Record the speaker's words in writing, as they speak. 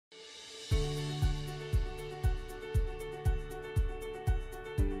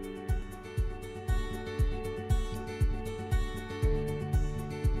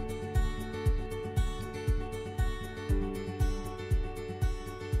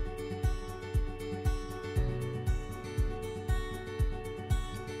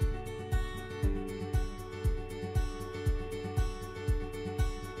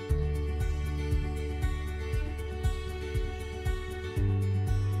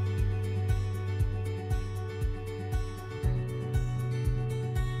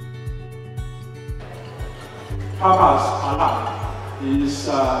Papa's alive is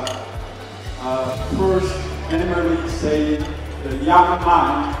first memory saying the young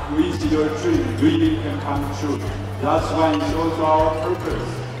mind with your dream really can come true. That's why it's also our purpose.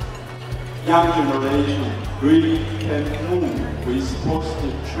 Young generation really can move with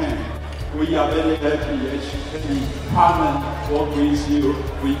positive trend. We are very happy as you can come and work with you.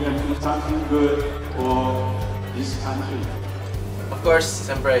 We can do something good for this country. Of course,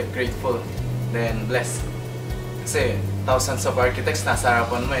 siyempre grateful, then blessed. Kasi thousands of architects nasa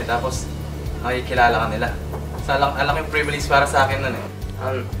harapan mo tapos nakikilala ka nila. So, ang laking privilege para sa akin nun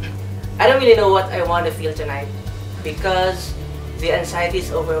I don't really know what I want to feel tonight because the anxiety is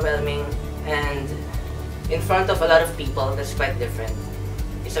overwhelming and in front of a lot of people that's quite different.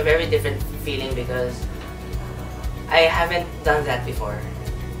 It's a very different feeling because I haven't done that before.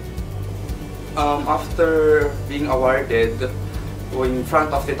 After being awarded in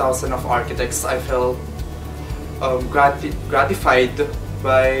front of the thousands of architects, I felt gratified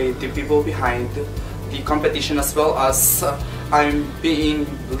by the people behind the competition, as well as I'm being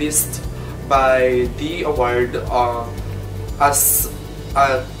listed by the award as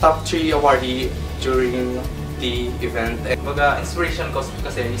a top 3 awardee during the event. Inspiration ko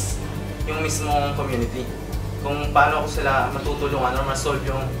kasi is yung mismong community. Kung paano ko sila matutulungan or ma-solve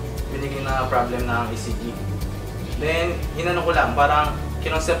yung binigay na problem ng ECE. Then, inano ko lang, parang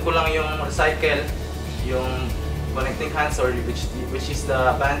kinoncept ko lang yung recycle, yung connecting hands or which is the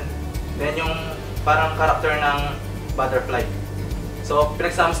band. Then yung parang character ng butterfly. So,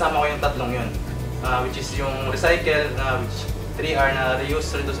 pinagsama-sama ko yung tatlong yun. Which is yung recycle, which 3R na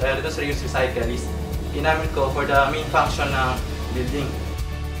reuse, reuse, recycle is ginamit ko for the main function ng building.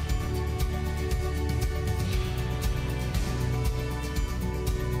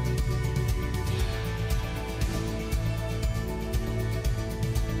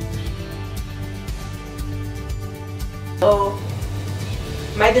 So,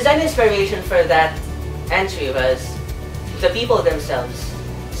 my design inspiration for that entry was the people themselves.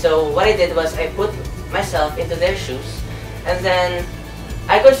 So what I did was I put myself into their shoes and then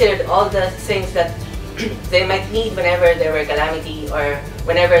I considered all the things that they might need whenever there were calamity or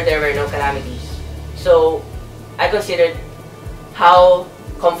whenever there were no calamities. So I considered how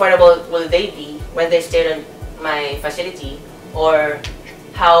comfortable will they be when they stay in my facility or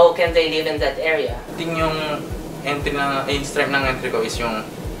how can they live in that area. I think yung strength ng entry ko is yung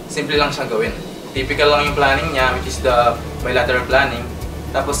simple lang siyang gawin. Typical lang yung planning niya, which is the bilateral planning.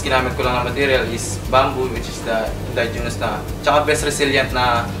 Tapos ginamit ko lang na material is bamboo, which is the indigenous na, tsaka best resilient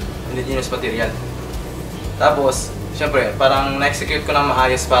na indigenous material. Tapos, syempre, parang na-execute ko na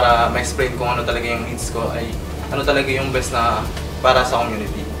maayos para ma-explain kung ano talaga yung needs ko, ay ano talaga yung best na para sa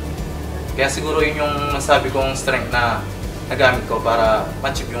community. Kaya siguro yun yung nasabi kong strength na nagamit ko para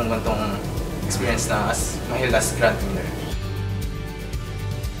ma-achieve yung gantong experience na as Mahilas Grand Winner.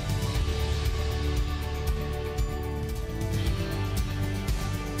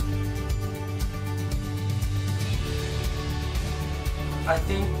 I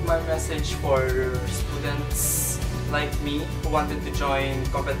think my message for students like me who wanted to join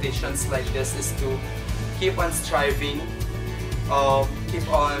competitions like this is to keep on striving, keep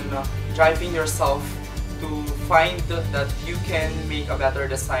on driving yourself to find that you can make a better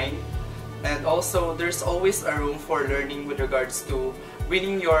design. And also, there's always a room for learning with regards to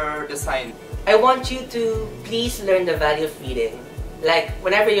winning your design. I want you to please learn the value of reading. Like,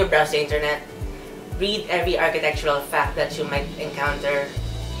 whenever you browse the internet, read every architectural fact that you might encounter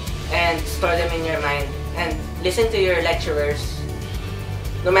and store them in your mind and listen to your lecturers,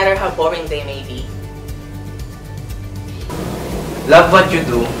 no matter how boring they may be. Love what you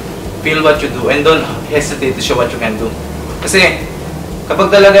do, feel what you do, and don't hesitate to show what you can do. Kasi kapag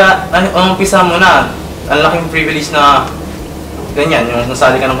talaga umpisa mo na, ang laking privilege na ganyan, yung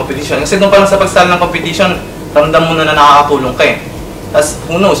nasali ka ng competition. Kasi doon pa lang sa pagsali ng competition, ramdam mo na nakakatulong ka eh. Tapos,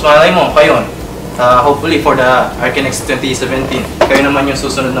 who knows, malay mo, kayo. Hopefully for the Archinext 2017, kayo naman yung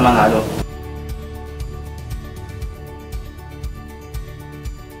susunod na manalo.